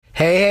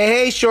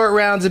Hey, short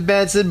rounds and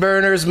Benson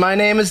burners. My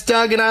name is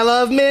Doug and I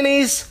love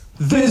minis.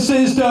 This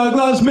is Doug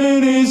Loves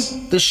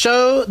Minis. The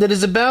show that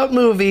is about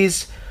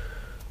movies,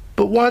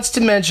 but wants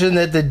to mention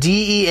that the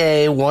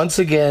DEA once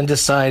again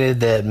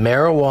decided that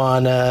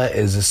marijuana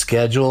is a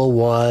Schedule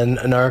 1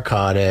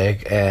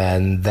 narcotic,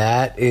 and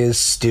that is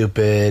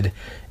stupid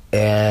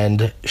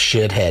and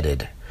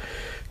shit-headed.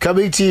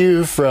 Coming to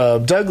you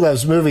from Doug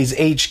Loves Movies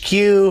HQ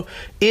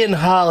in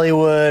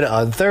Hollywood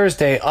on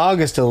Thursday,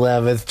 August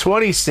 11th,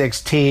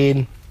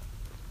 2016.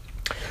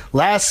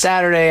 Last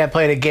Saturday, I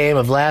played a game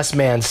of Last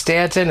Man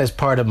Stanton as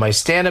part of my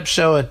stand-up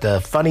show at the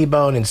Funny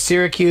Bone in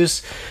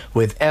Syracuse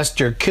with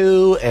Esther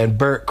Koo and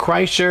Bert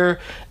Kreischer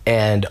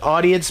and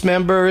audience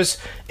members,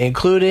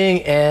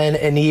 including an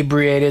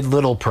inebriated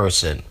little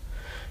person.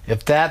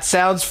 If that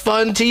sounds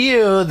fun to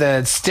you,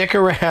 then stick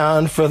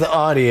around for the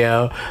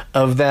audio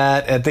of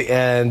that at the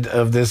end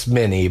of this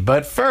mini.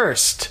 But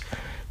first,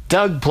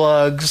 Doug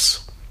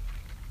plugs.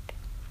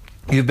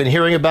 You've been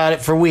hearing about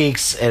it for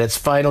weeks, and it's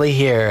finally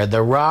here.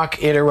 The Rock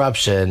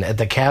Interruption at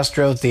the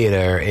Castro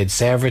Theater in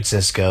San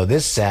Francisco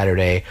this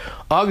Saturday,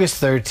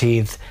 August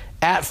 13th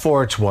at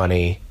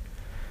 4:20.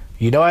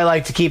 You know I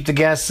like to keep the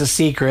guests a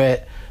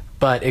secret,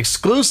 but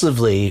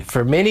exclusively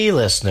for mini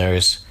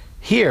listeners,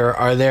 here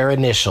are their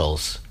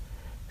initials.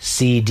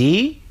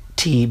 CD,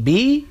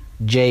 TB,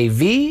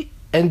 JV,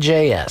 and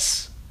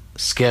JS.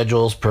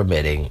 Schedules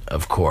permitting,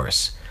 of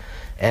course.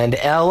 And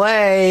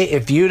LA,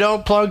 if you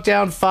don't plunk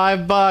down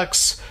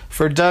 $5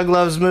 for Doug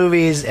Loves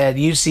Movies at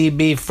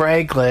UCB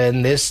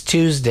Franklin this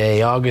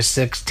Tuesday, August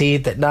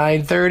 16th at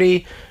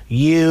 9:30,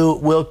 you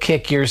will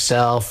kick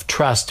yourself,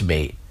 trust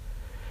me.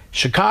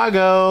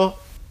 Chicago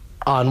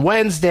on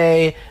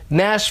Wednesday,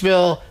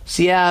 Nashville,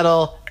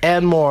 Seattle,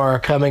 and more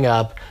coming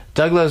up.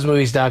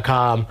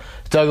 DougLovesMovies.com,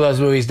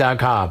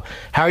 DougLovesMovies.com.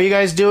 How are you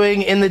guys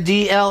doing in the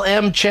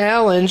DLM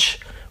Challenge?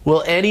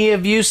 Will any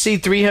of you see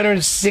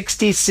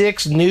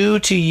 366 new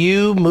to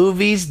you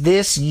movies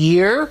this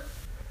year?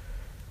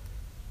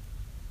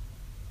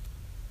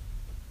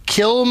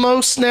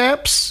 Kilmo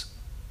Snaps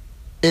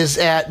is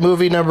at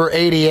movie number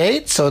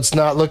 88, so it's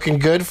not looking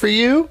good for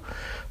you.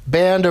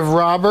 Band of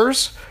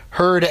Robbers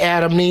heard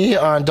Adam Nee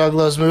on Doug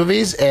Loves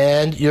Movies,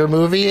 and your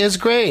movie is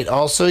great.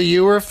 Also,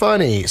 you were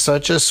funny.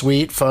 Such a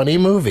sweet, funny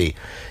movie.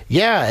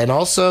 Yeah, and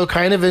also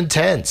kind of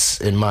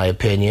intense, in my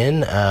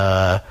opinion.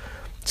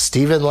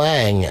 Stephen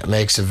Lang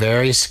makes a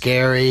very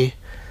scary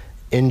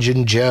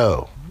Injun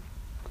Joe.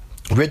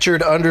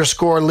 Richard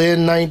 _Lynn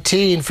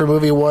 19 for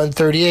movie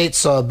 138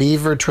 saw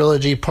Beaver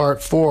Trilogy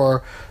Part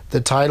 4.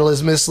 The title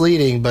is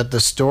misleading, but the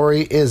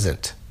story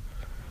isn't.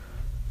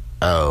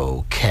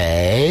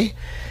 Okay.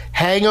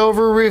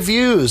 Hangover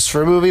reviews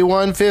for movie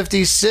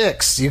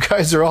 156. You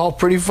guys are all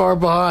pretty far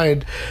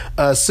behind.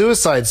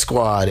 Suicide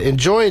Squad.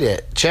 Enjoyed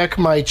it. Check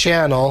my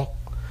channel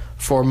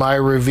for my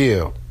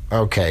review.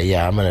 Okay,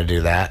 yeah, I'm going to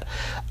do that.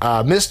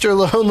 Mr.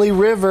 Lonely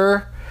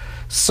River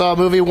saw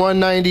movie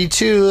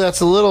 192.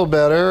 That's a little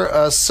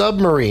better.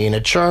 Submarine,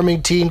 a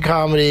charming teen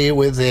comedy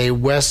with a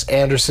Wes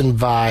Anderson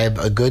vibe,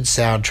 a good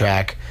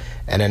soundtrack,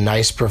 and a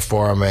nice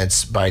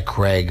performance by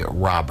Craig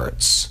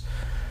Roberts.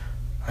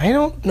 I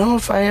don't know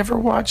if I ever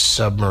watched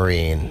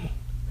Submarine.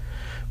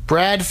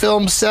 Brad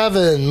Film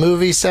 7,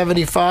 movie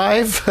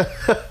 75.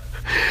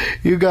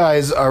 You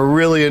guys are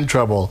really in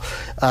trouble.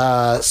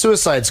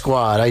 Suicide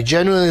Squad. I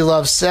genuinely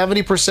love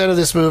 70% of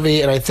this movie,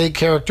 and I think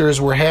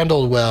characters were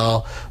handled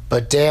well,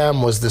 but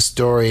damn was the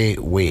story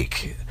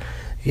weak.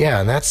 Yeah,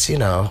 and that's,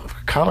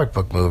 comic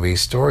book movie.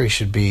 Story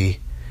should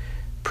be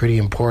pretty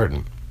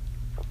important.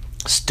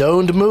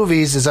 Stoned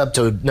Movies is up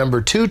to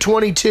number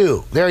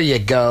 222. There you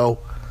go.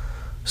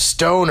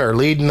 Stoner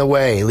leading the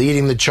way,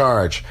 leading the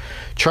charge.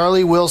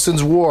 Charlie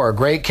Wilson's War.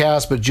 Great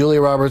cast, but Julia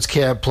Roberts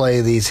can't play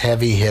with these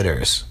heavy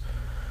hitters.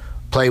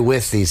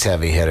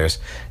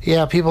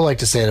 Yeah, people like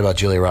to say it about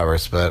Julia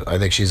Roberts, but I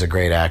think she's a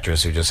great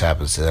actress who just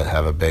happens to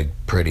have a big,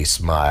 pretty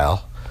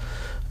smile,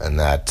 and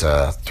that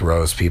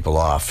throws people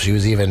off. She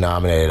was even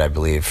nominated, I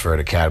believe, for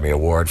an Academy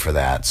Award for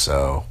that,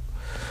 so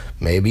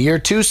maybe you're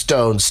too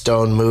stoned,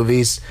 Stone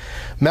Movies.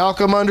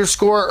 Malcolm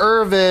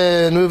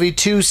 _Irvin, movie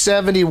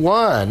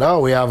 271. Oh,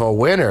 we have a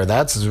winner.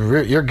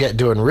 You're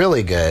doing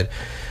really good.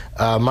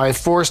 My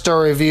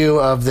 4-star review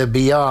of The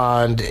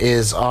Beyond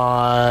is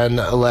on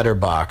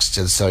Letterboxd,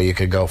 and so you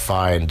could go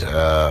find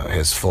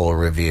his full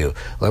review.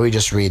 Let me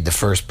just read the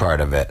first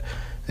part of it.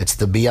 It's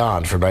The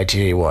Beyond from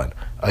 1981.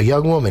 A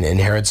young woman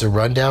inherits a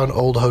rundown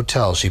old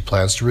hotel she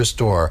plans to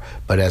restore,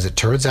 but as it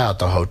turns out,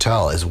 the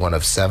hotel is one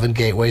of 7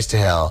 gateways to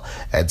hell,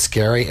 and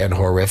scary and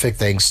horrific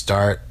things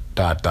start...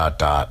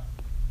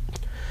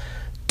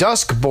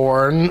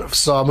 Duskborn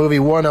saw movie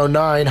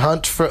 109,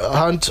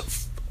 Hunt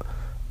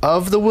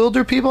of the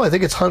Wilder People? I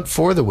think it's Hunt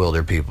for the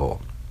Wilder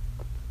People.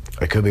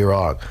 I could be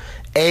wrong.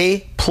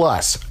 A+.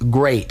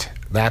 Great.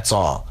 That's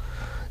all.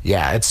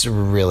 Yeah, it's a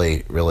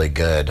really, really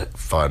good,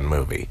 fun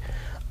movie.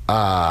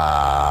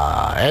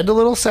 And a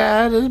little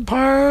sad in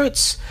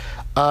parts.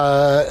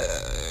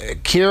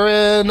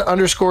 Kieran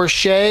 _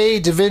 Shay,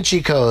 Da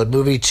Vinci Code,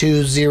 movie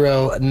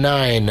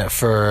 209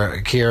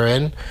 for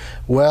Kieran.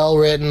 Well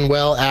written,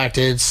 well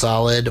acted,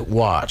 solid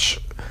watch.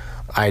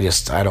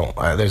 There's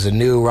a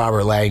new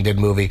Robert Langdon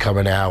movie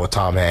coming out with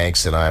Tom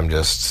Hanks, and I'm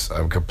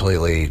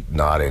completely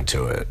not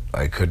into it.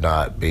 I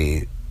couldn't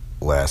be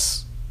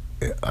less,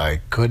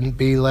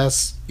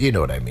 you know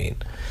what I mean.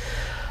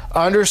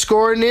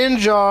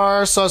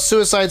 Ninjar saw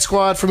Suicide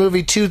Squad for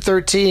movie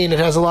 213. It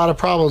has a lot of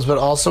problems, but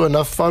also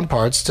enough fun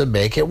parts to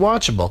make it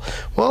watchable.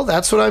 Well,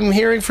 that's what I'm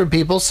hearing from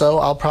people, so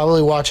I'll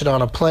probably watch it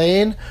on a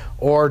plane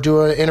or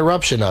do an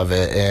interruption of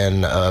it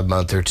in a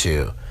month or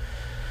two.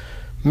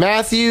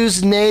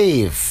 Matthew's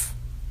Knave,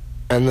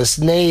 and this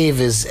Knave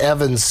is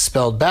Evans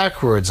spelled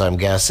backwards, I'm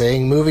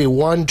guessing. Movie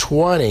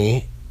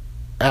 120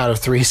 out of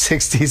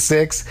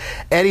 366.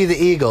 Eddie the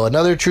Eagle,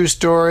 another true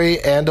story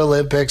and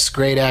Olympics.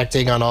 Great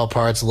acting on all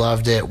parts.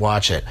 Loved it.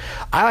 Watch it.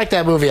 I like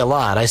that movie a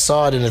lot. I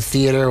saw it in a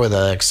theater with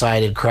an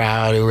excited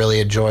crowd who really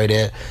enjoyed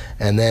it,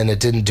 and then it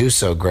didn't do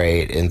so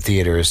great in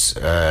theaters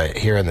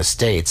here in the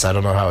States. I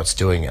don't know how it's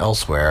doing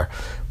elsewhere,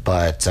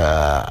 but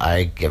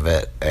I give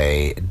it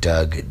a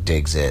Doug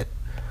Digs It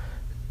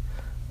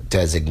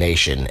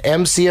designation.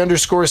 MC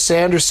 _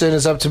 Sanderson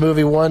is up to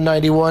movie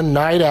 191,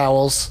 Night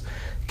Owls.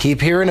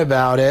 Keep hearing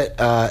about it.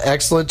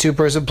 Excellent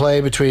two-person play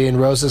between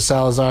Rosa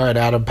Salazar and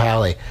Adam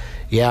Pally.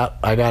 Yeah,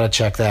 I gotta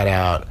check that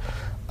out.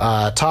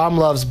 Tom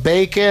Loves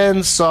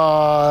Bacon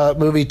saw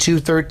movie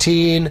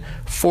 213,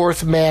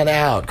 Fourth Man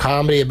Out,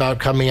 comedy about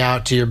coming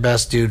out to your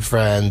best dude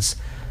friends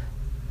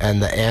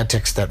and the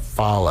antics that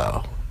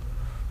follow.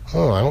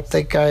 Oh, I don't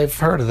think I've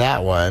heard of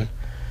that one.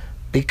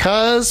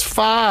 Because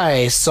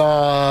Fi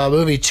saw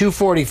movie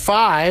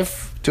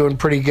 245, doing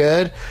pretty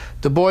good.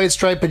 The Boy in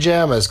Striped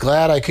Pajamas.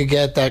 Glad I could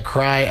get that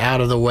cry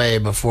out of the way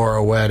before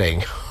a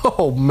wedding.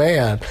 Oh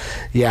man,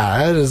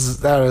 yeah, that is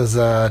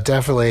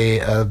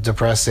definitely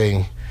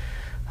depressing.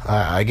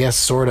 I guess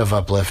sort of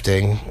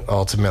uplifting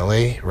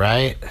ultimately,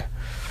 right?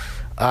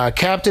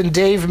 Captain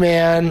Dave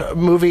Man,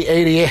 movie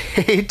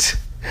 88.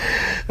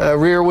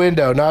 Rear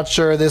Window. Not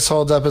sure this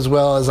holds up as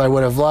well as I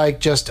would have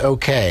liked. Just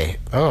okay.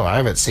 Oh, I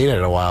haven't seen it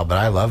in a while, but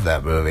I love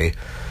that movie.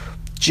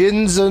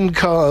 Jinsenkum.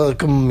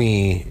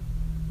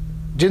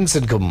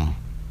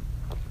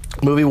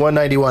 Movie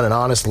 191, An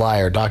Honest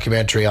Liar.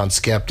 Documentary on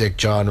skeptic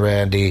John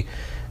Randy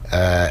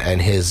and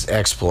his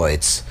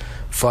exploits.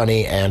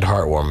 Funny and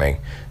heartwarming.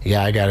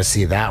 Yeah, I gotta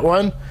see that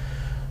one.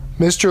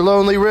 Mr.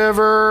 Lonely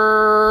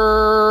River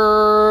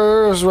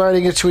is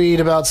writing a tweet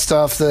about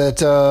stuff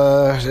that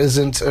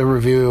isn't a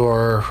review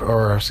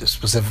or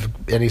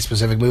any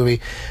specific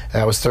movie.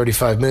 That was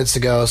 35 minutes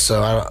ago,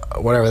 so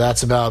whatever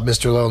that's about,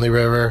 Mr. Lonely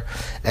River.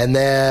 And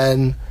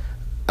then,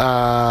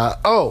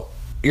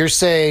 you're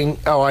saying,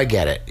 I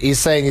get it. He's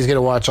saying he's going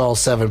to watch all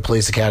 7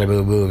 Police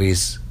Academy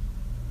movies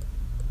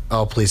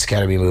in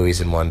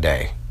one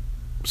day.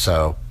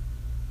 So,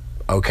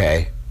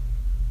 okay.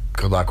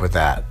 Good luck with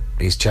that.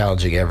 He's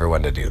challenging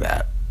everyone to do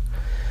that.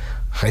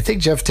 I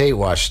think Jeff Tate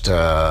watched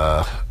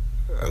at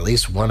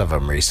least one of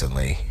them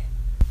recently.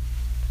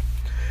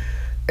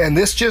 And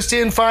this just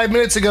in 5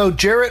 minutes ago,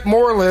 Jarrett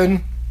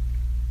Moreland,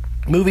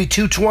 movie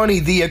 220,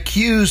 The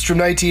Accused from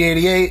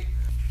 1988.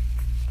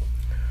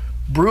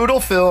 Brutal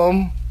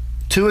film,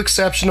 2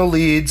 exceptional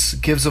leads,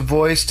 gives a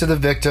voice to the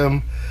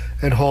victim,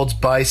 and holds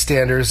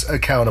bystanders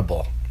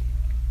accountable.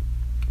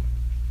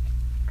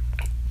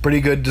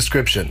 Pretty good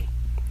description.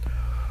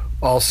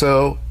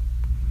 Also,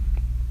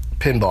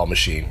 pinball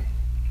machine.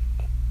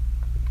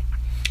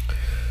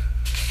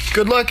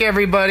 Good luck,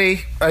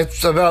 everybody.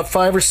 About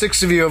 5 or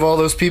 6 of you of all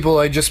those people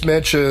I just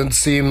mentioned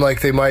seem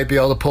like they might be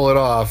able to pull it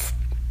off.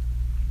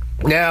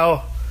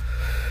 Now,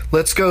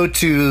 let's go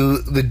to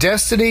the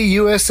Destiny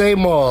USA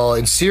Mall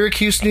in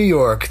Syracuse, New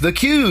York, The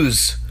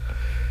Q's,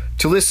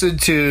 to listen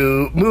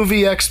to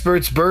movie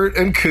experts Bert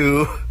and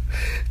Koo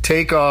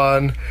take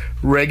on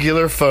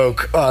regular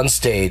folk on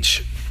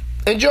stage.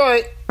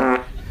 Enjoy!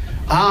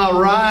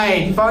 All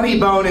right, Funny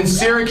Bone in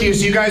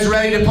Syracuse. You guys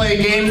ready to play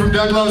a game from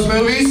Doug Loves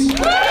Movies?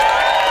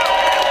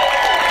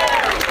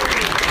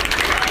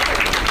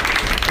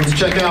 Let's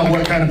check out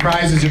what kind of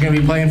prizes you're going to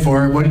be playing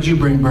for. What did you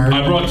bring, Bert?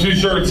 I brought 2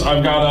 shirts.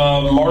 I've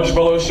got a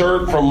marshmallow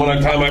shirt from one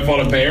time I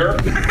fought a bear.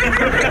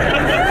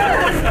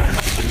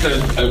 It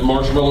says a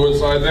marshmallow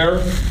inside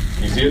there.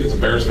 You see it? It's a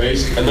bear's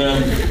face. And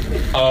then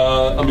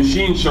a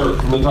machine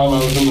shirt from the time I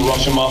was in the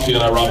Russian Mafia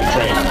and I robbed a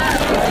train.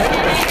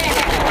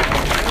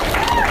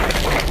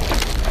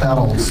 That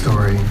old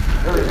story.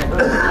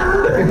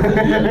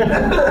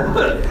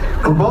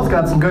 We both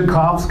got some good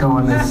coughs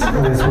going this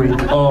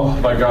week. Oh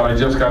my God, I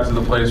just got to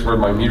the place where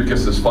my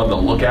mucus is fun to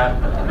look at.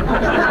 I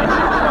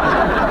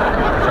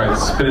try to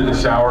spit in the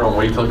shower and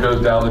wait till it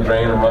goes down the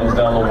drain and runs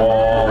down the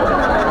wall.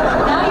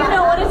 Now you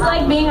know what it's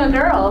like being a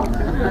girl. Every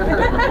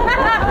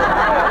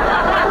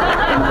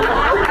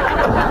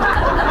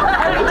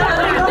time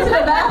you go to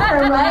the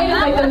bathroom, right?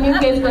 It's like the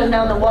mucus goes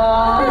down the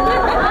wall. You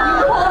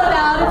pull it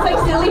out, it's like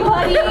silly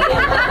putty. You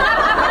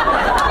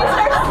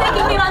start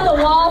sticking it on the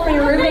wall for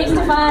your roommates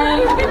to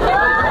find.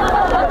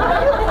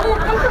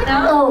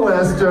 No?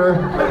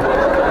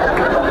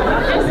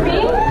 here. Just me?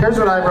 Here's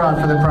what I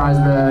brought for the prize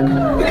bag.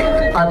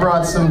 I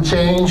brought some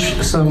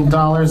change, some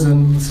dollars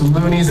and some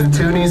loonies and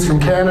toonies from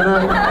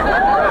Canada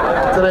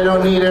that I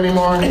don't need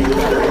anymore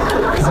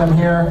because I'm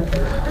here.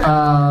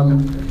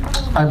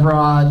 I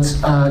brought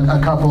a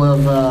couple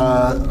of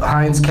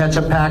Heinz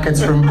ketchup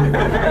packets from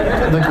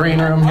the green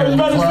room here I was at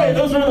the about to say, club.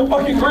 those are in the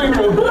fucking green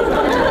room.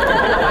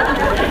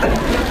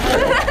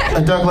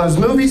 A Doug Loves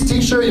Movies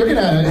t-shirt. You're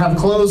gonna have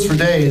clothes for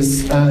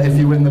days if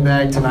you win the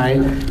bag tonight.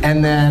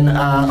 And then,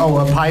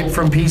 a pipe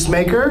from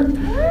Peacemaker.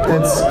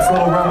 It's a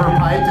little rubber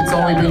pipe that's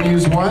only been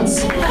used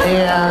once.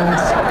 And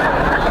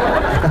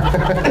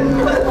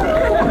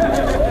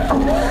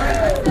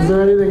is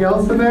there anything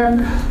else in there?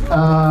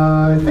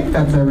 I think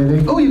that's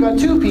everything. Oh, you got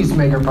 2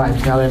 Peacemaker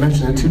pipes. Now that I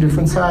mentioned it, 2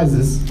 different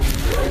sizes.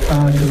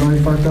 Because I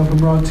fucked up and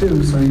brought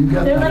 2, so you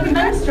got They're that. like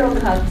menstrual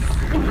cups.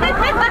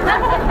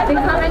 They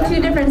come in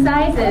 2 different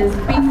sizes.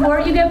 Before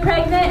you get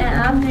pregnant and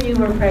after you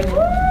were pregnant.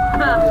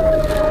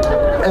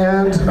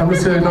 And I'm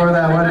just gonna ignore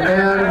that one.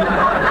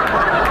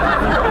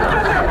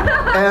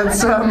 And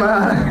some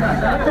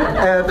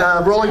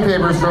rolling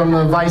papers from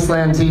the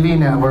Viceland TV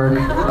network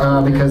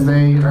because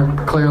they are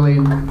clearly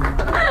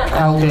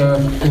out there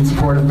in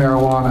support of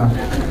marijuana.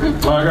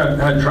 Well, I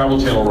had Travel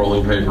Channel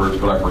rolling papers,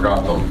 but I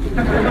forgot them.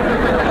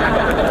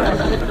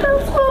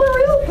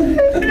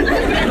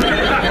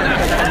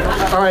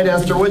 All right,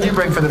 Esther, what'd you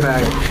bring for the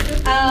bag?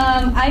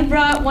 I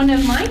brought one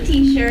of my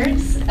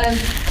t-shirts, a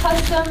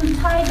custom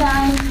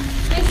tie-dye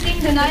Twisting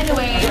the Night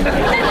Away t-shirt,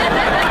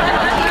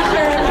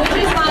 which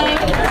is my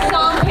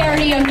song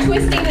parody of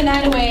Twisting the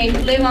Night Away,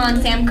 Live On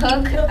Sam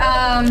Cooke.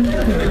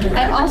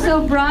 I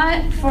also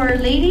brought for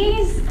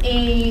ladies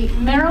a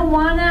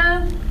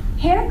marijuana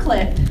hair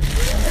clip,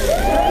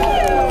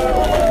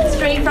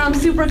 straight from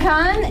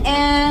SuperCon,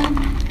 and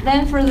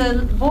then for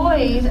the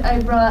boys, I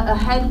brought a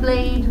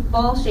headblade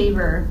ball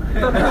shaver.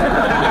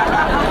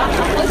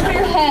 It's for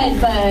your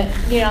head, but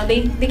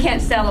they can't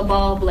sell a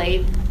ball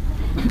blade.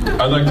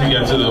 I'd like to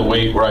get to the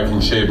weight where I can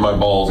shave my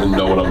balls and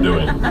know what I'm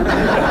doing.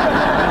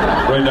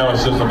 Right now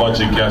it's just a bunch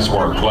of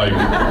guesswork, like,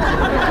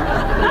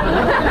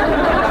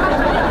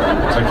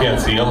 I can't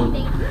see them.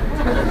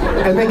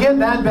 And they get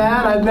that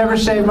bad, I've never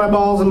shaved my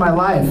balls in my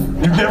life.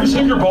 You've never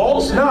shaved your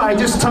balls? No, I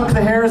just tuck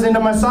the hairs into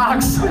my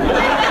socks.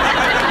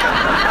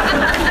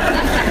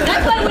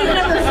 That's why we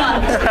never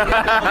fucked.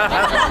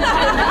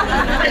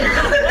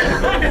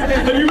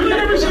 Have you really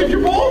never shaved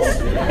your balls?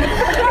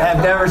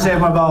 I've never shaved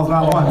my balls,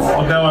 not once.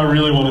 Oh, now I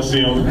really want to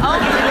see them. Well,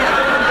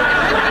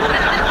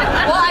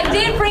 I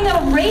did bring a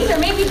razor.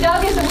 Maybe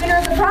Doug is the winner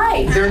of the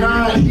prize. They're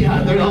not,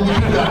 they're not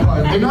that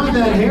part. They're not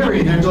that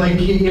hairy. They're like,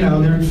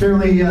 they're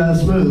fairly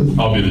smooth.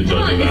 I'll be the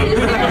judge of that.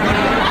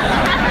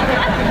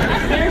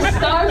 They're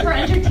stars for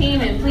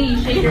entertainment.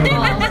 Please shave your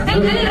balls. They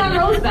did it on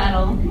Rose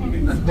Battle.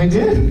 They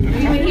did?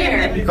 We were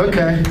here.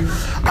 Okay.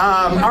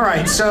 All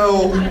right,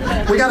 so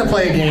we got to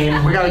play a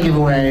game. We got to give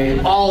away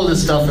all of the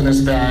stuff in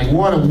this bag.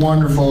 What a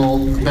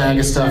wonderful bag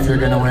of stuff you're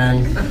going to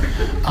win.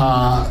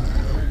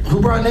 Who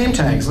brought name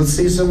tags? Let's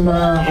see some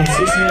name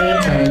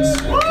tags.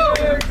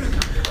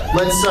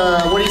 Let's,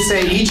 what do you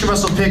say? Each of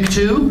us will pick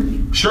 2.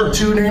 Sure.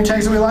 2 name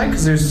tags that we like,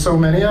 because there's so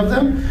many of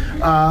them.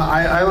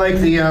 I like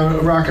the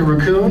Rocket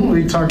Raccoon.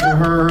 We talked to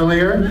her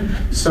earlier.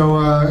 So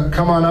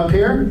come on up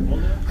here.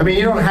 I mean,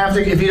 you don't have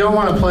to, if you don't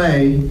want to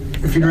play,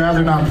 if you'd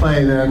rather not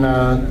play, then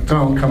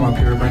don't come up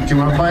here. But do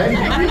you want to play?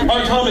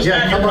 Oh, Thomas, Yeah,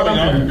 Mack, you're come on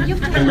coming up.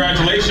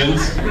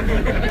 Congratulations.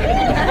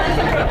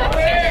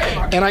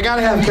 And I got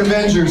to have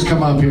Avengers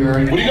come up here.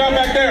 What do you got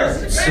back there?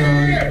 So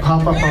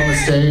hop up on the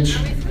stage.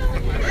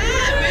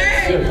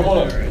 Yeah, come on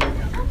up.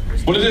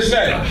 What does it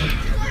say?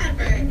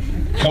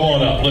 Come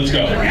on up, let's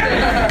go.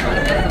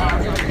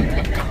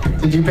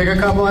 Did you pick a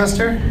couple,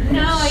 Esther?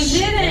 No, I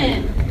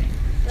didn't.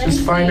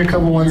 Just find a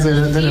couple ones that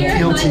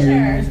appeal to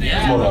you.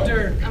 Come on up.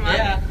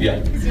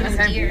 Yeah.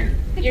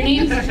 Your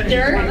name's Dirk?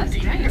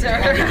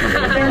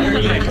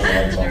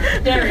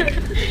 Dirk.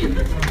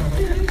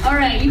 All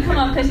right, you come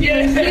up, because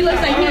he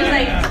looks like he was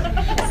like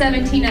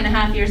 17 and a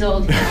half years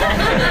old.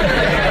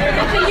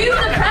 Okay, use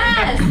the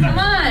press. Come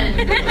on.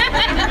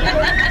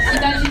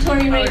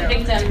 Statutory rape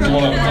victim. Come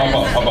on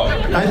up, hop up.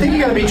 I think you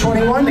got to be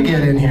 21 to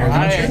get in here,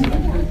 don't you?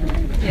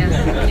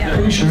 Yeah.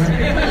 Pretty sure.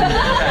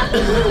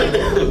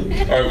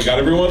 All right, we got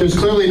everyone? There's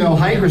clearly no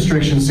height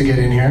restrictions to get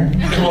in here.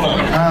 Come on up.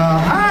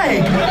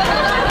 Hi.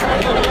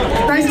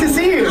 Nice to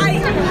see you.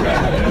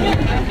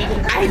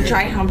 I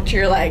dry humped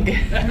your leg.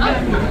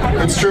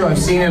 It's true. I've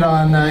seen it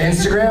on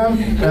Instagram.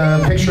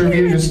 Picture of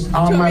you just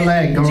on my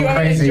leg, going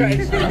crazy. You're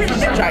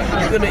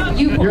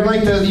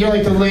like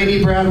the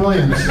lady Brad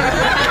Williams.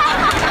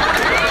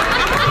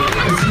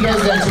 He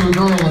does that to a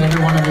girl in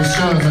every one of his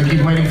shows. I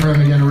keep waiting for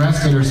him to get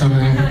arrested or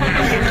something.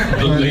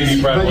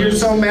 But you're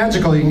so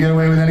magical, you can get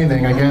away with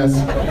anything, I guess.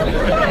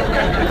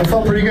 I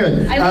felt pretty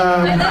good. I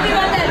love you on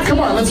that. Come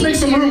on, let's make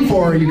some room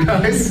for her, you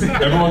guys.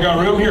 Everyone got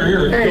room?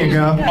 Here. There you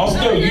go.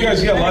 You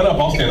guys got to line up.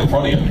 I'll stand in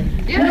front of you.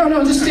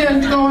 No, just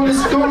stand. Go on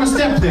a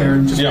step there.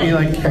 And just be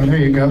like, okay, there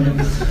you go.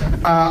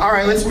 All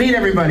right, let's meet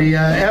everybody.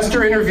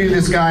 Esther, interview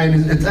this guy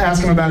and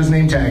ask him about his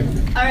name tag.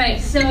 All right,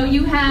 so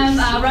you have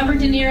Robert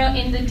De Niro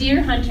in The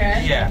Deer Hunter.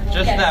 Yeah,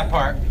 just that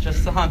part.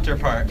 Just the hunter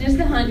part. Just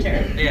the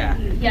hunter. Yeah.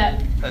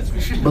 Yep. That's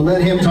But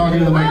let him talk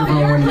into the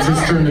microphone when it's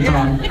his turn to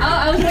talk. Oh,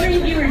 I was wondering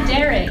if you were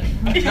Derek.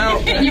 No.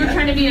 And you were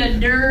trying to be a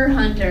Deer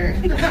Hunter.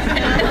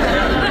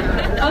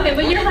 Okay,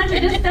 but you're Hunter.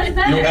 That's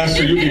better.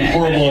 Esther, you'd be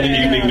horrible on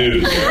the evening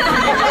news.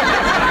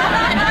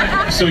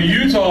 So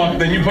you talk,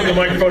 then you put the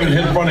microphone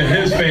in front of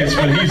his face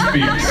when he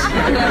speaks.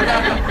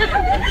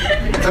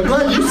 I'm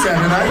glad you said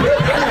it.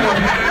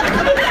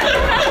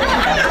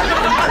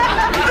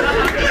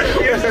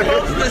 You're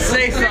supposed to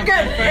say something.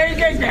 Very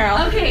good, girl.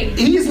 Okay.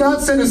 He's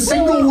not said a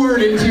single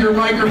word into your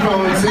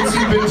microphone since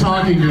you've been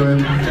talking to him.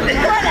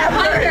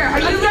 Hunter, are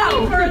you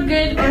looking for a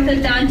good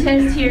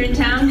orthodontist here in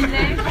town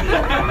today?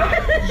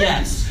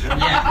 Yes.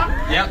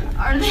 Yeah. Yep.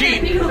 Are there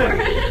Cheap. any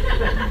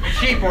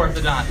Cheap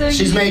orthodontist. So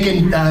She's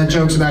making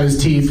jokes about his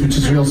teeth, which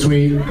is real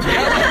sweet.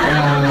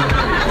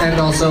 And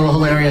also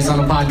hilarious on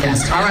a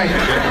podcast. All right.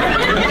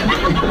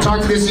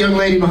 Talk to this young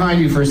lady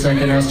behind you for a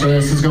second, Esther.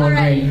 This is going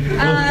great.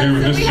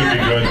 This should be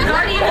good.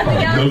 Guardian of the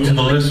Note Galaxy. to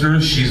the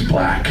listeners, she's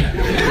black.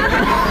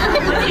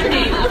 What's your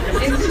name?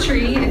 It's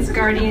Tree. It's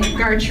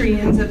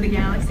Gartrians of the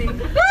Galaxy.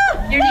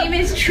 Your name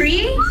is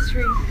Tree?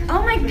 Tree.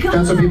 Oh my god.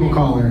 That's what people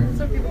call her.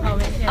 Some people call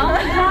it. Oh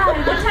my god.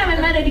 One time I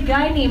met a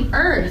guy named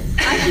Earth.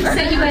 I should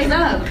set you guys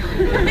up.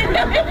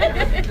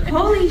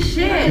 Holy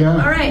shit. Yeah.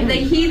 Alright,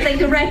 like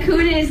the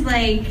raccoon is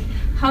like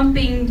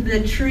humping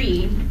the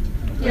tree.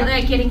 You're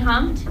like getting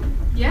humped?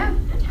 Yeah.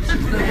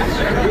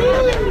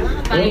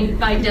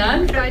 By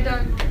Doug? By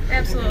Doug.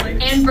 Absolutely.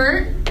 And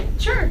Bert?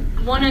 Sure.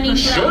 One on each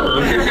Sure.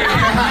 leg.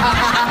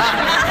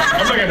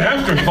 I'm like an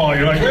afterthought.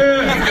 You're like,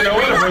 you know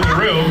what? We're in the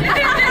room.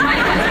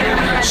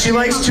 She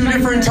likes two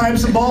different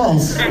types of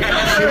balls.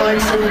 She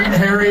likes them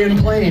hairy and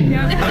plain.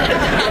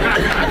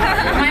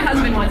 My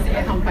husband wants to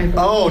get humped by Bert.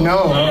 Oh, no.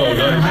 Oh,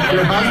 nice.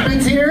 Your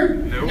husband's here?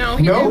 No,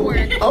 he's No? at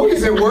work. Oh,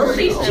 he's at work?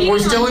 We're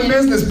still in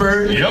business,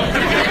 Bert. Yep.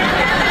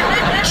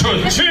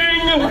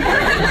 Cha-ching!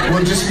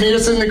 Well, just meet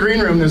us in the green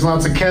room. There's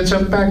lots of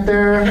ketchup back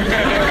there.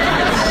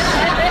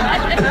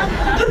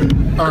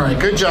 All right,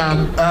 good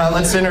job.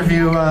 Let's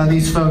interview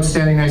these folks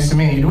standing next to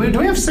me. Do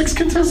we have 6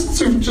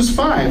 contestants or just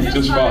 5?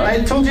 Just 5. I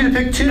told you to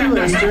pick 2,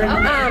 Esther.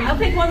 I'll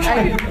pick one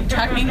more.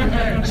 Talking.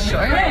 Sure.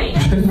 Right.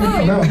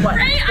 No,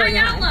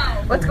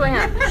 What's going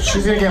on?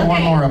 she's gonna get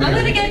one more up I'm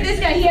gonna here. get this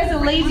guy. He has the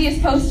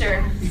laziest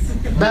poster.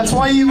 That's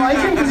why you like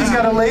him? Because he's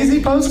got a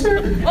lazy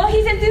poster? Well,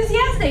 he's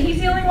enthusiastic. He's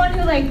the only one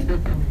who like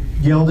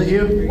Yelled at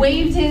you?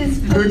 waved his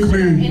Pick poster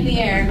me. in the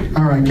air.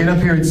 All right, get up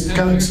here.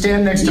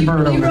 Stand next to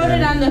Bert You over wrote it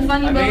there. on the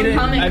Funny Bone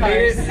comic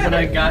cards. when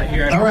I got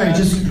here. All right,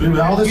 just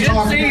all this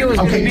talk. say it was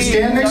gonna Okay, be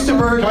stand next to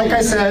Bert. Like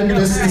I said,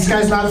 this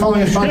guy's not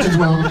following instructions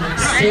well.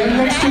 Stand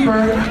next to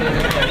Bert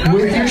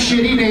with your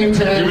shitty name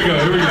Here tag. we go.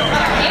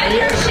 And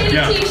your shitty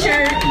Yeah.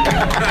 t-shirt.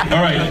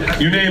 All right.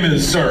 Your name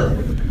is Sir.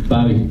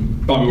 Bobby.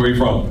 Bobby, where are you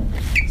from?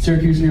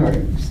 Syracuse, New York.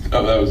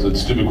 Oh, that was a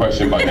stupid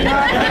question by me.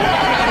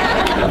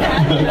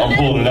 I'm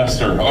pulling an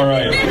Esther. All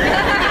right.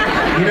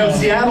 You know,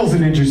 Seattle's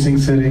an interesting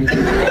city.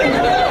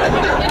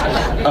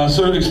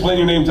 Sir, explain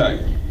your name tag.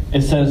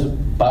 It says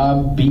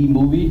Bob B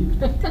Movie.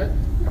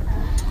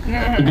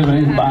 Because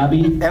my name's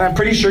Bobby. And I'm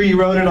pretty sure you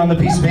wrote it on the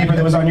piece of paper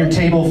that was on your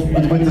table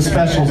with the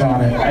specials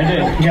on it. I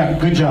did. Yeah,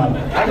 good job.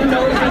 I didn't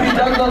know it was going to be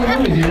Doug Loves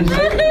Movies. You didn't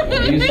say it.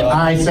 You saw it.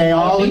 I say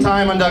all the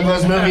time on Doug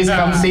Loves Movies,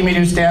 come see me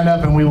do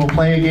stand-up and we will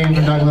play a game for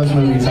Doug Loves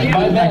Movies. I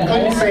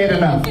couldn't say it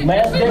enough.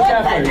 Last ditch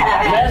effort.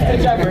 Last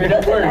ditch effort.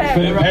 That works.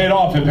 It paid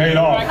off. It paid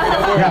off.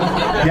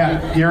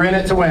 Yeah, you're in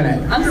it to win it.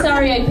 I'm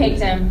sorry I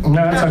picked him.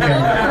 No, it's okay.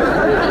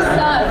 He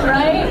sucked,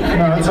 right?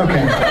 No, it's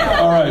okay.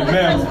 All right,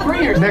 ma'am.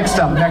 Next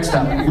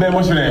up. Ma'am,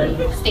 what's your name?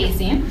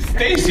 Stacy.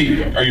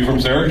 Stacy. Are you from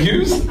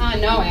Syracuse?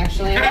 No,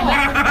 actually.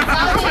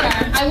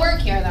 I work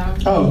here, though.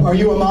 Oh, are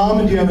you a mom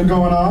and do you have it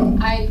going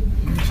on? I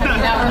have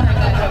never heard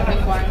that joke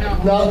before, no.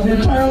 Not your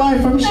entire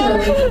life, I'm sure.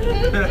 I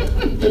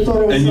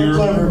thought it was so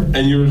clever.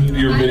 And your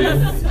video?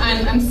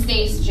 I'm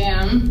Stace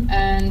Jam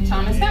and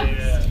Tom is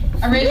Max.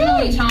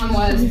 Originally, Tom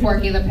was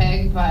Porky the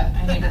Pig, but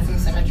I needed some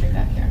symmetry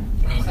back here.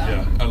 So.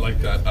 Yeah, I like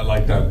that. That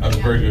was a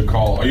very good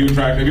call. Are you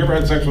attracted? Have you ever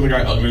had sex with a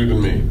guy uglier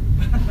than me?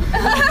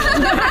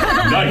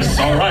 Nice.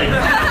 All right.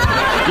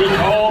 Good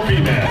call,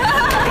 female.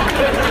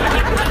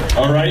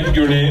 All right.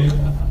 Your name?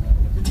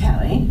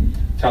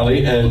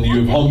 Tally. And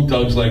you've humped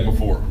Doug's leg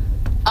before.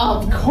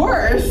 Of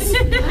course.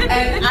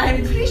 And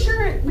I'm pretty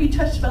sure we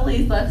touched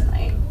bellies last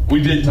night.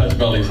 We did touch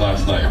bellies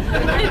last night.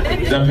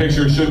 That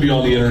picture should be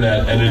on the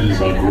internet, and it is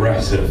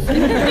aggressive.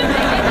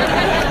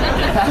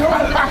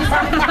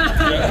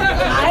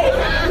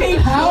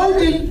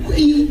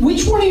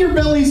 Which one of your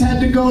bellies had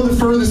to go the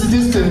furthest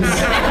distance?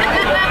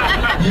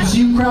 Did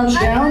you crouch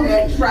down?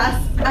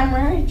 I'm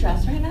wearing a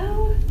dress right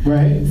now,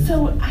 Right.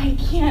 so I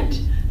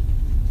can't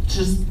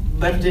just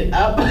Lift it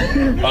up.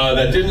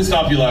 That didn't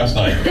stop you last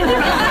night.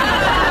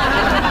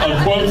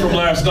 A quote from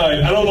last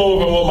night. I don't know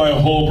if I want my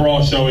whole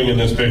bra showing in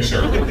this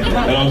picture. And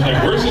I was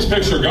like, where's this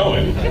picture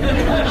going?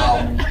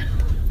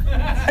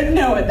 I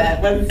know what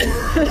that was.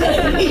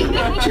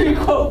 True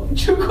quote.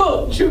 True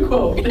quote. True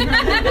quote.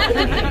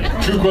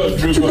 True quote. True quote.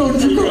 True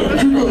quote. True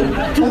quote.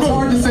 That's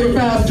hard to say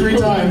fast 3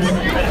 times.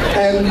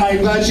 And I'm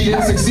glad she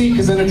didn't succeed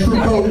because then a true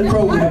quote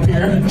would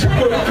appear. True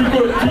quote. True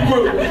quote. True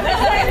quote.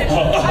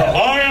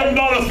 I am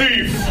not a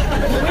thief.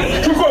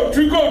 True quote.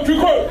 True quote. True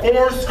quote.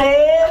 4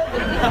 score.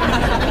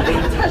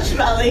 Touch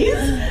bellies.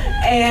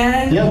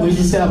 And Yeah, we've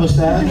established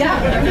that.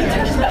 yeah, we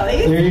touch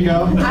bellies. There you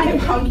go. I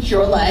have humped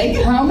your leg.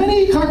 How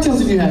many cocktails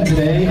have you had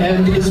today?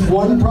 And is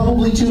one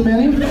probably too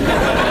many?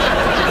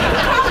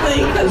 Probably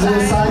Is because it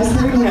a size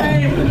thing?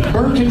 Yeah.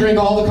 Bert can drink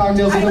all the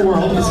cocktails in the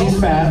world because he's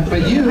fat,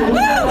 but you're a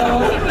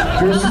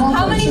small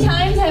How many person.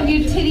 times have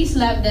you titty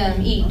slapped them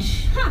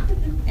each?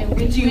 And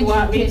which, Do you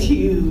want me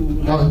to?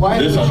 Why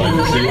This would I'd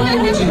like to see. Why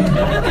would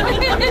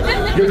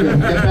you? You're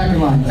good. Get back in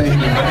line.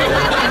 Thank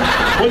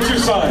What's your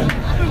sign? you.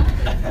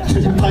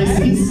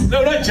 Pisces. No,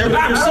 not your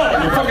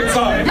sign. Your fucking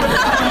sign.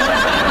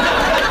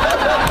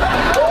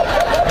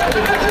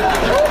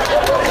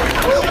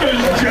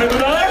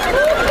 Gemini?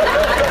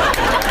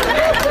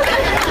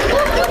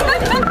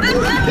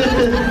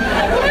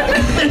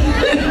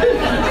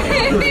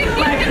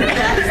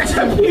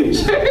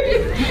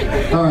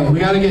 All right, we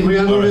gotta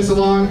move this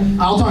along.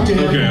 I'll talk to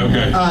him.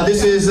 Okay.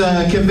 This is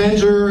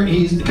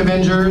Kevengers,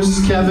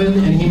 Kevin,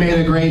 and he made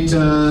a great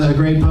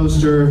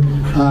poster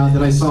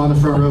that I saw in the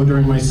front row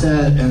during my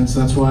set, and so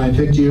that's why I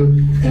picked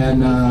you.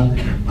 And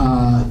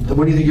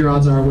what do you think your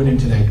odds are of winning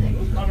today?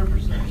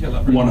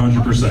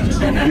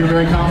 100%. You're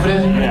very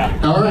confident? Yeah.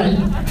 All right,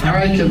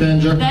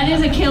 Kevenger. That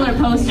is a killer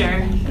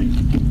poster.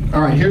 All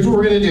right, here's what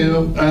we're gonna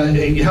do.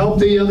 Help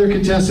the other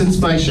contestants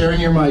by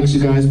sharing your mics, you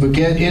guys, but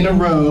get in a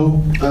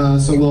row.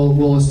 So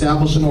we'll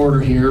establish an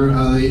order here.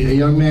 A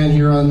young man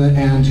here on the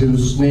end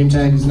whose name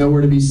tag is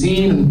nowhere to be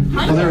seen, and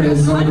oh, there it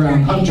is, it's on the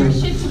ground. Hunter. Get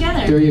your shit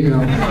together. There you go.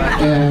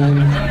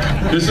 And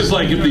This is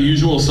like if The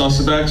Usual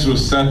Suspects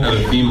was set at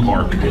a theme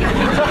park.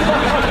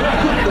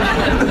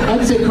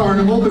 I'd say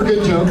carnival, but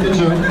good joke. Do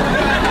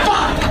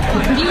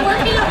you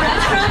work in a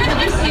restaurant?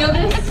 Did you steal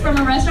this from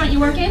a restaurant you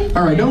work in?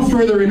 All right, no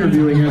further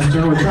interviewing,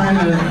 Esther. We're trying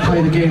to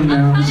play the game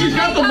now. She's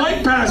got the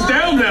mic passed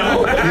down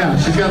now. Yeah,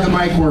 she's got the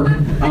mic work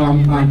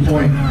on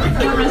point.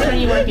 What restaurant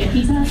you work in?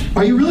 Pizza Hut?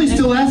 Are you really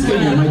still asking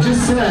him? I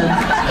just said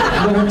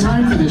I don't have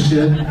time for this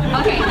shit.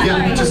 Okay, Yeah,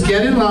 sorry. just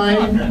get in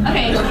line,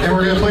 Okay. and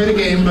we're gonna play the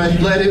game, but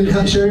let him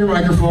share your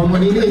microphone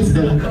when he needs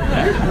it.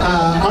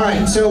 All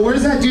right, so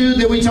where's that dude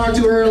that we talked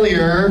to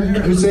earlier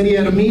who said he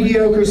had a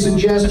mediocre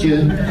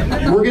suggestion?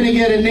 We're gonna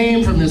get a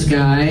name from this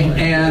guy,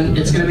 and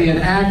it's gonna be an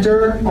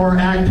actor or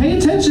act. Pay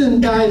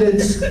attention, guy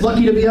that's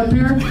lucky to be up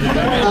here.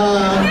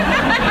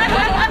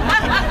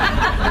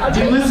 Do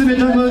you listen to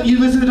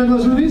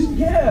Douglas movies?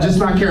 Yeah. Just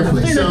not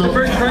carefully. So.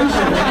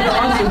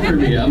 Awesome for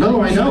me.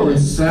 No, I know.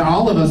 It's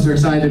all of us are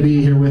excited to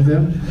be here with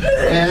him,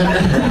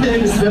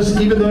 and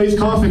especially even though he's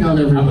coughing on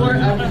everybody.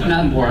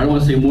 Not more. I don't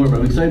want to say more, but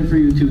I'm excited for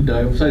you too,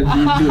 Doug. I'm excited for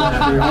you too.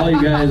 After all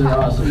you guys are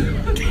awesome.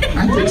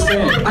 I think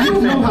so. I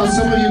don't know how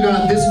some of you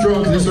got this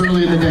drunk this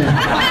early in the day.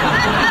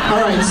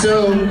 All right,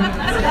 so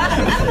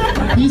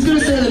he's going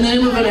to say the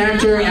name of an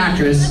actor or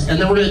actress, and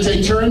then we're going to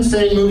take turns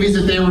saying movies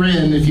that they were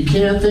in. If you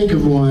can't think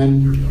of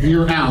one,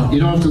 you're out. You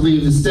don't have to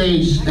leave the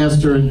stage,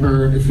 Esther and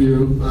Bert, if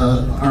you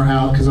are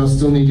out, because I'll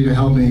still need you to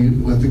help me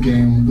with the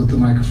game with the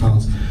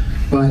microphones.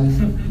 But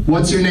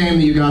what's your name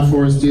that you got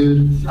for us,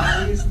 dude?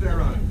 Charlize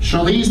Theron.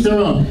 Charlize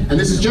Theron. And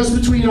this is just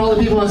between all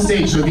the people on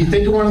stage, so if you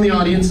think of one in the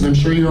audience, and I'm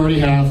sure you already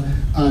have,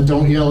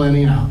 don't yell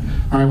any out.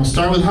 All right, we'll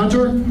start with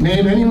Hunter.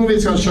 Name any movie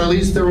that's got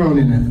Charlize Theron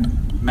in it.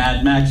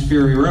 Mad Max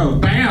Fury Road.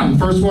 Bam!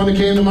 First one that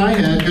came to my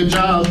head. Good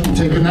job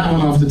taking that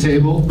one off the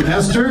table.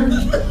 Esther?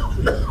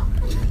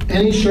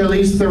 Any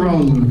Charlize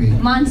Theron movie?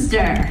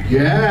 Monster.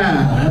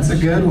 Yeah, that's a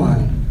good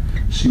one.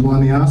 She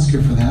won the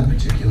Oscar for that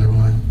particular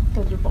one.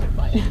 Those are both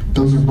mine.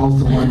 Those are both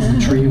the ones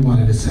that Trina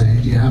wanted to say.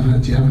 Do you have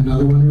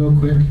another one real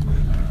quick?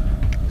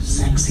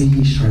 Sexy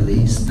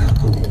Charlize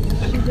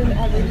Theron. She's in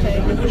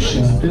everything.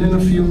 She's been in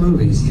a few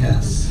movies,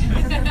 yes.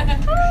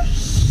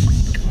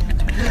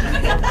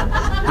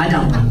 I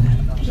got one.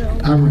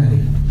 I'm ready.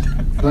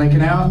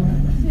 Blanking out?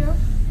 Yeah.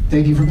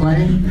 Thank you for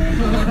playing.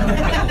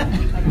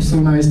 You're so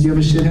nice. Do you have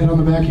a shithead on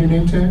the back of your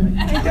name tag?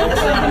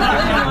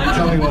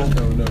 Tell me one.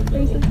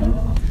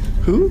 Racism.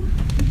 Who?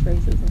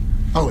 Racism.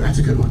 Oh, that's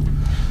a good one.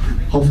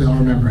 Hopefully I'll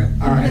remember it.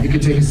 All right, you can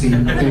take a seat.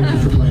 Thank you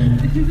for playing.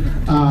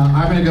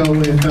 I'm going to go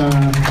with...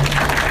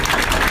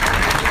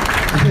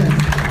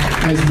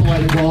 nice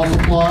polite golf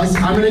applause.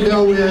 I'm going to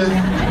go with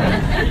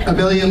A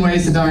Million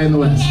Ways to Die in the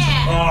West.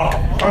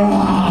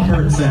 Oh,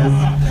 Bert says.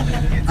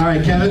 All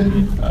right,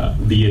 Kevin?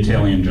 The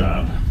Italian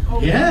Job.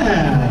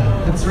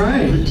 Yeah, that's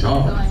right. Good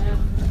job.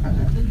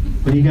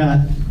 What do you got?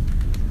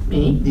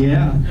 Me?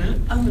 Yeah.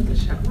 Oh, the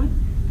short one.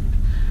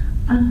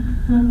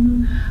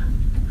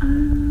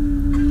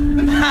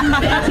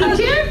 Bad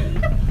teacher?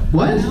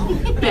 What?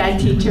 Bad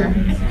teacher.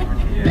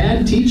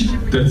 Bad Teacher?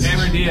 That's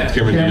Cameron Diaz.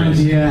 Cameron Diaz.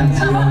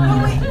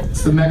 Yeah.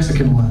 It's the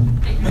Mexican one.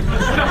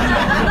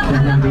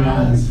 Cameron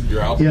Diaz.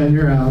 You're out? Yeah,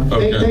 you're out.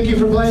 Okay. Hey, thank you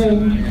for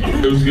playing.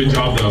 It was a good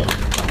job, though.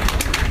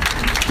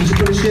 Did you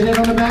put a shithead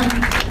on the back?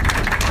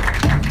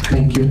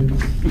 Thank you.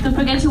 Don't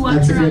forget to watch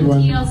That's a her good on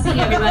one. TLC,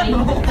 everybody.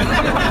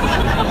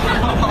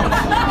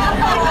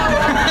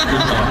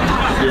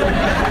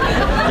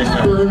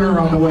 Burner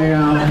on the way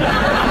out.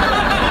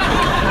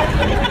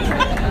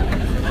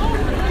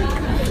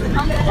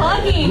 I'm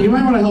plugging. You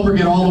might want to help her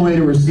get all the way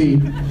to her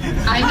seat.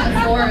 I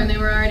did 4 and they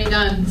were already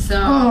done,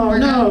 so. Oh, we're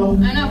no.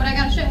 Done. I know, but I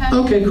got shit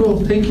happening. Okay, cool.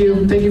 Thank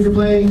you. Thank you for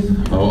playing.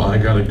 Oh, I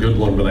got a good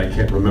one, but I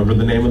can't remember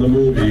the name of the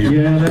movie.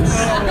 Yeah,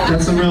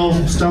 that's a real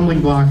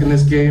stumbling block in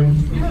this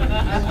game.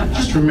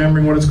 Just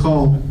remembering what it's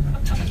called.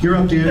 You're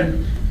up,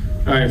 dude.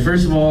 All right,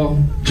 first of all,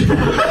 2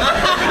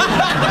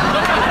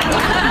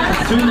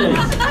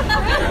 things.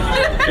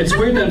 It's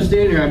weird that I'm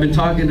standing here. I've been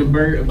talking to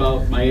Bert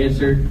about my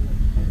answer,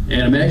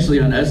 and I'm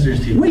actually on Esther's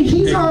team. Wait,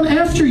 he's on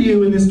after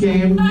you in this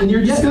game, and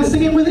you're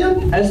discussing it with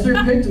him? Esther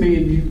picked me.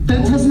 And you,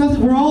 That has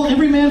nothing. We're all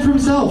every man for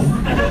himself.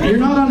 You're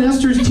not on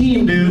Esther's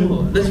team,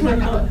 dude. that's what I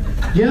thought.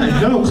 Yeah,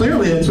 no,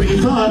 clearly that's what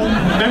you thought.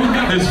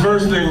 And his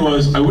first thing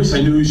was, I wish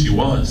I knew who she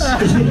was.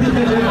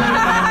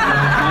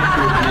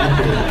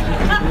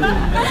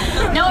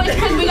 No, it's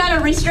because we got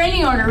a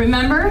restraining order,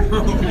 remember?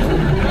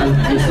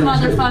 This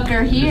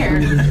motherfucker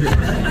here.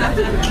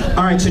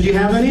 All right, so do you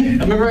have any?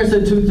 Remember I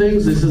said 2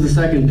 things? This is the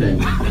second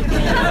thing.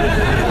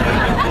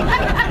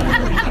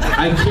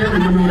 I can't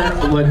remember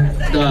what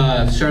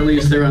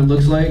Charlize Theron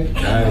looks like.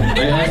 I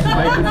asked if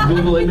I could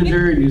Google image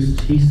her, and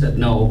he said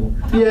no.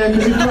 Yeah,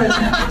 because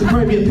there'd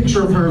probably be a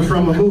picture of her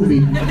from a movie.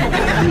 Be a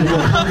little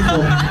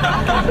helpful.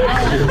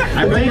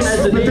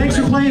 But thanks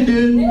for playing,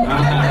 dude.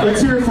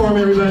 Let's hear it for him,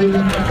 everybody.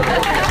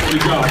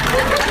 Good job.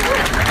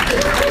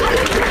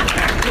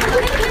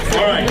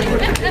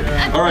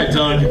 All right,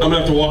 Doug, I'm gonna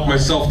have to walk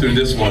myself through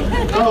this one.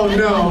 Oh,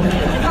 no.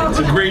 It's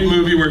a great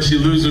movie where she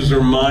loses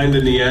her mind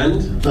in the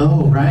end.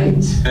 Oh,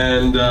 right.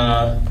 And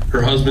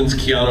her husband's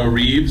Keanu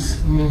Reeves.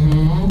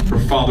 Mm-hmm. Her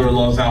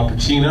father-in-law's Al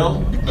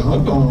Pacino.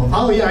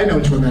 Oh, yeah, I know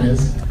which one that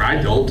is. I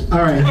don't.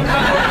 All right.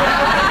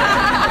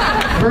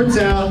 Bird's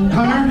out.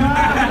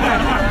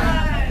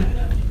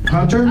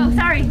 Hunter? Oh,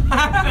 sorry.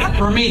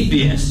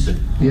 Prometheus.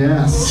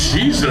 Yes.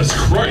 Jesus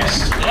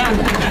Christ.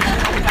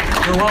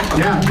 You're welcome.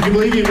 Yeah, can you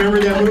believe you remember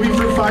that movie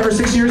from 5 or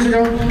 6 years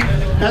ago?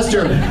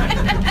 Esther.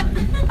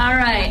 All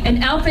right,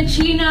 an Al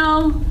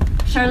Pacino,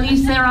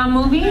 Charlize Theron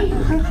movie?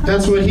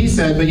 That's what he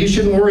said, but you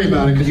shouldn't worry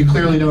about it because you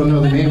clearly don't know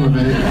the name of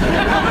it.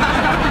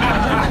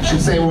 You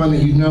should say one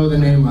that you know the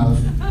name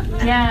of.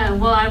 Yeah,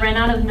 well, I ran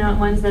out of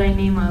ones that I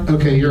name of.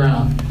 Okay, you're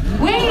out.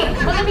 Wait,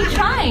 well, let me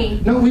try.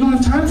 No, we don't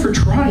have time for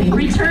trying.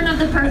 Return of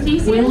the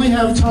Prometheus? We only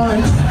have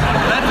time.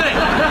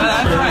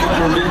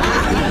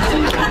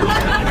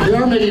 They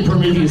are making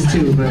Prometheus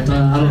too, but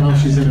I don't know if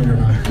she's in it or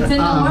not. It's in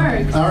the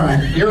works. All right,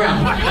 you're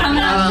out.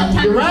 Coming out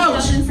September You're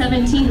out.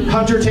 2017.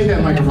 Hunter, take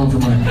that microphone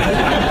from me.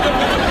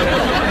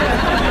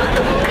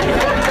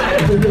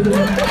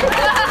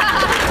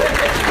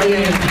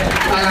 Okay,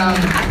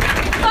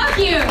 Fuck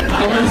you!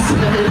 I'm gonna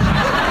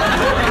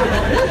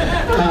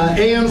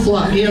say Aeon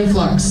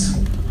Flux.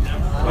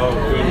 Oh,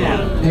 good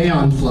one.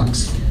 Aeon Flux.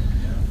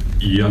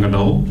 Young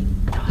adult.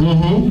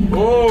 Mm-hmm.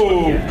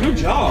 Oh, good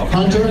job.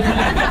 Hunter?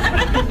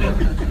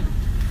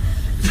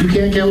 If you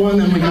can't get one,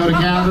 then we go to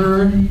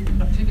Gatherer.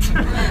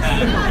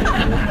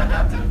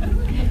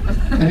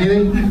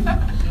 Anything?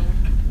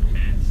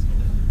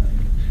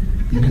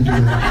 You can do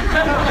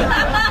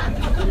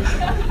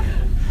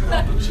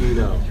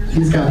that.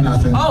 He's got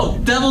nothing. Oh,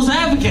 Devil's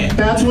Advocate.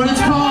 That's what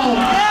it's called.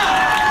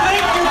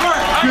 Thank you, Bert.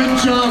 Good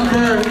job,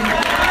 Bert.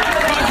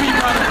 Fuck me,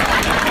 brother.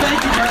 Thank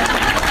you, Bert.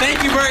 Thank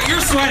you, Bert.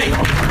 You're sweaty.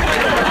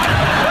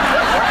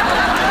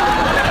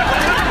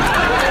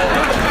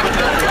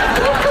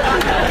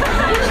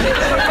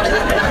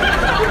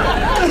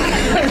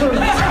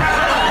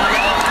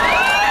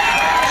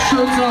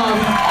 Shirts off.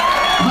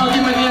 Hug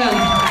him again.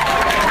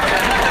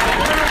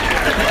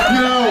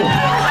 No.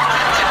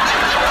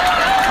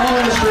 All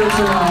the shirts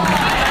are off.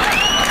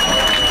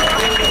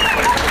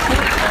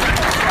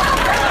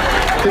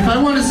 If I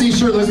want to see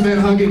shirtless men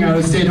hugging, I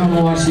would have stayed home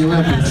and watched the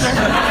Olympics.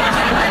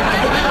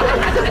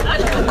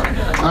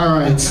 All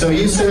right, so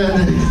you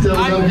said...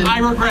 I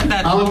regret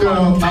that. I'm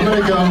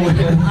gonna go with...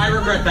 I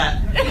regret that.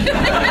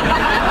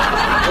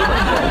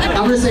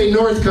 I'm gonna say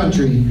North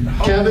Country.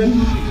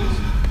 Kevin?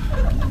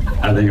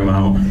 I think I'm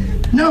out.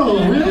 No,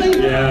 really?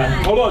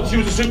 Yeah. Hold on, she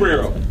was a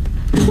superhero.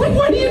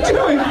 What are you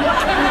doing?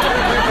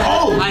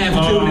 Oh, I have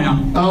 2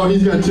 now. Oh,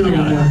 he's got 2 of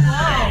them now.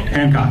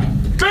 Hancock.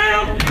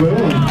 Damn!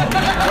 Boom.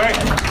 Wait.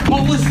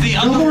 What was the No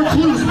other more one?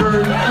 clues,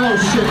 Bird. Oh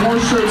shit, more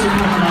shirts are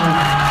coming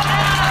out.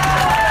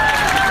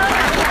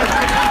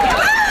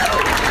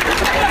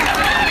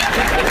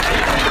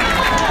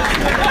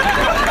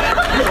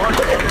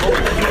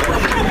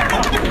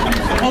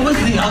 What was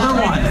the other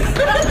one?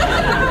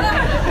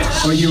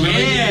 Oh, you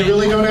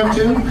really don't have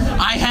 2?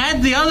 I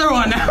had the other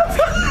one.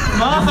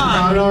 Come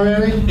on. Got it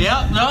already?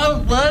 Yep.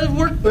 No,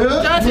 we're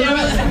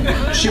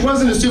goddamn. She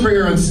wasn't a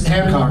superhero in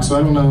Hancock, so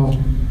I don't know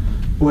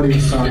what he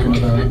was talking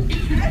about.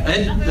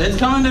 It's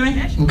coming to me.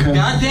 Okay.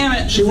 God damn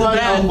it. She was.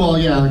 Bad. Oh, well,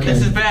 yeah. Okay.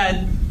 This is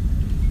bad.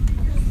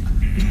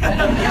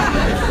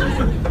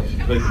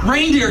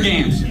 Reindeer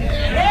games. She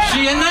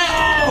in that?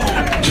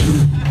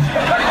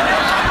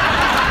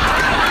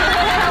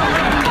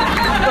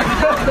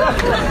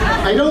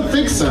 I don't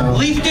think so.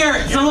 Leif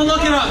Garrett. Someone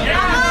look it up.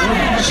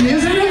 She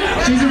is in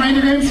it? She's in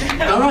Reindeer Games?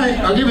 All right,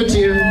 I'll give it to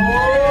you.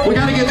 We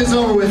got to get this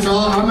over with, so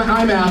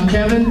I'm out.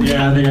 Kevin?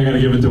 Yeah, I think I gotta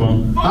give it to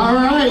him. All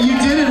right, you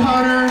did it,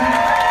 Hunter.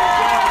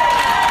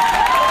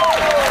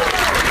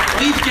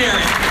 Leif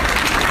Garrett.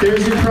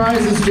 There's your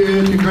prizes,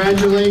 dude.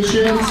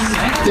 Congratulations.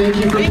 Thank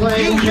you for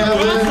playing,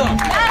 Kevin. Awesome.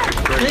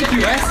 Thank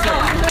you, Esther.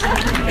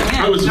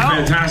 That was a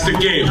fantastic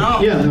game.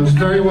 Yeah, that was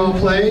very well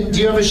played. Do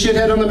you have a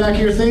shithead on the back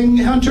of your thing,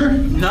 Hunter?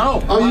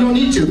 No. Oh, you don't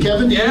need to.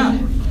 Kevin, do you? Yeah.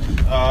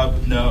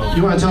 No.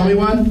 You want to tell me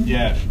one?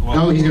 Yeah.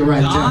 Oh, he's going to write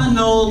it down.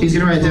 Donald. He's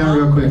going to write it down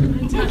real quick.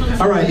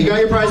 All right, you got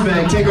your prize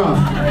bag. Take off.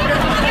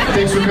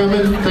 Thanks for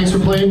coming. Thanks for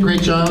playing.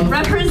 Great job.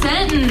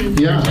 Representing.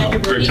 Yeah.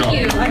 Great job.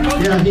 Thank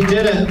you. Yeah, he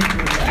did it.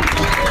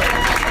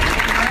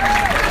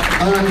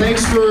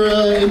 Thanks for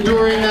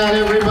enduring that,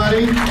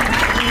 everybody.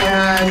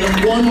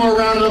 And one more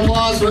round of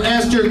applause for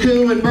Esther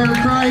Koo and Bert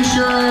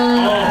Kreischer.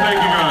 Oh, thank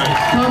you guys.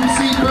 Come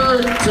see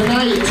Bert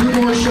tonight.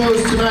 2 more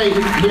shows tonight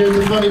here at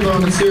the Funny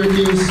Bone in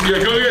Syracuse.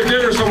 Yeah, go get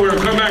dinner somewhere.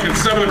 Come back at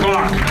 7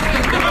 o'clock.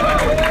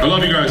 I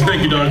love you guys.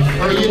 Thank you, Doug.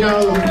 Or, you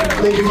know,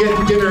 they can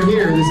get dinner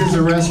here. This is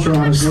a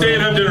restaurant as well. Stay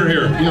and have dinner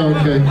here. Yeah,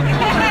 okay.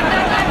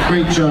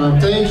 Great job.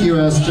 Thank you,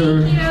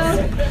 Esther.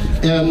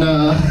 And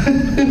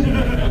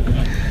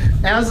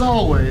as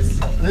always,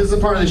 this is a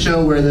part of the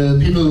show where the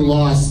people who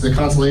lost the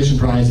consolation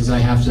prizes I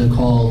have to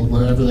call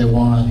whatever they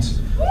want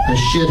a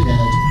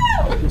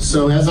shithead.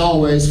 So as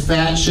always,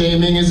 fat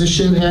shaming is a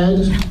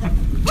shithead.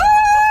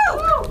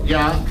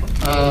 Yeah.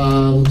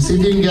 See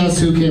if you can guess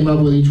who came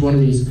up with each one of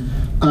these.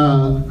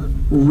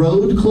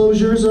 Road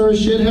closures are a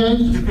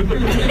shithead.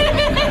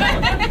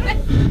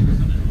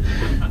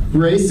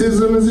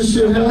 Racism is a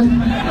shithead.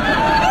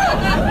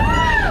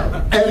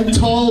 And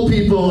tall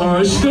people are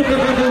a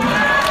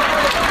shithead.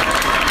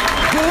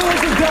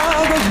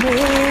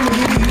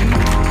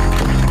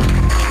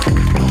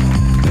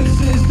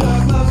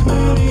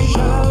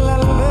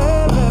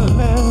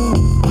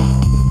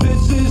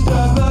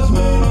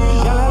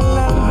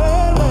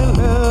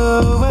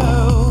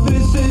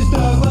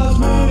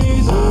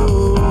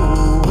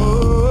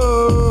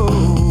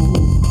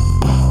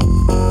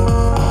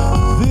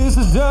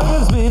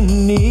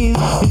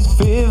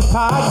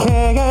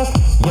 Podcast,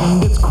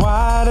 and it's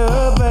quite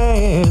a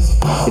blast.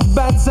 It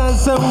bites on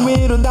some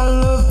middle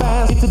dollar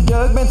fast. It's a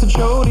Doug Benson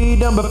show,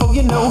 done before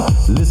you know.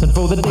 Listen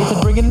for the dates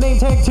and bring a name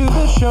tag to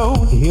the show.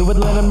 Here with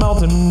Leonard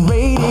Maltin,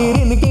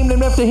 rated in the game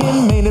named after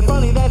him. Made it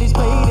funny that he's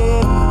played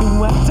it.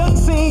 White tongue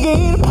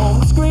singing on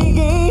the screen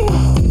game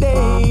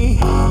today.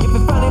 If the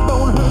funny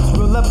bone hurts,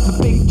 roll up the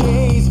big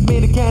J's.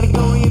 Made a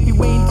category if you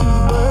ain't to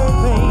the bird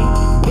pain.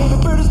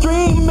 Baby bird is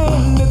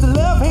dreaming, it's a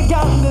love-hate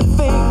kind of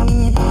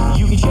thing.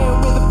 You can share it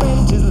with a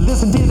friend, just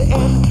listen to the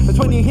end. That's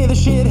when you hear the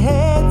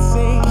shithead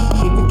sing.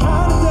 If you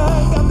kinda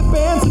dug, I'm the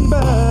Benson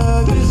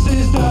bug. This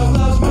is Doug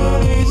Loves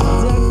Minis.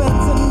 Doug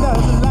Benson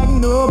does it like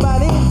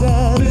nobody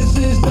does. This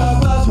is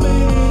Doug Loves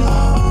Minis.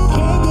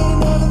 Can't get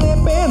enough of that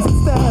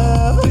Benson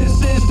stuff.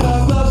 This is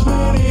Doug Loves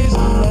Minis.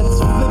 Let's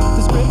flip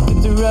the script,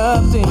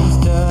 interrupting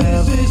stuff.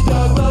 This is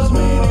Doug Loves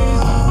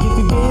Minis. If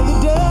you really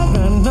dug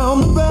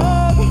on the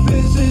rug.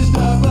 This is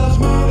Doug Loves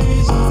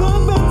Minis.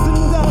 Doug Benson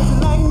does it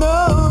like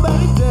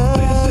nobody does.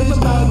 This is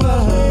Doug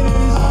Loves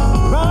Minis.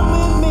 Run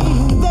with me,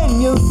 then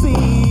you'll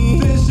see.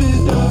 This is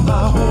Doug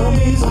Loves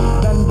Minis.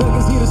 That Doug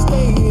is here to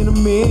stay in a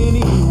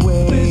mini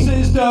way. This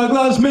is Doug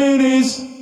Loves Minis.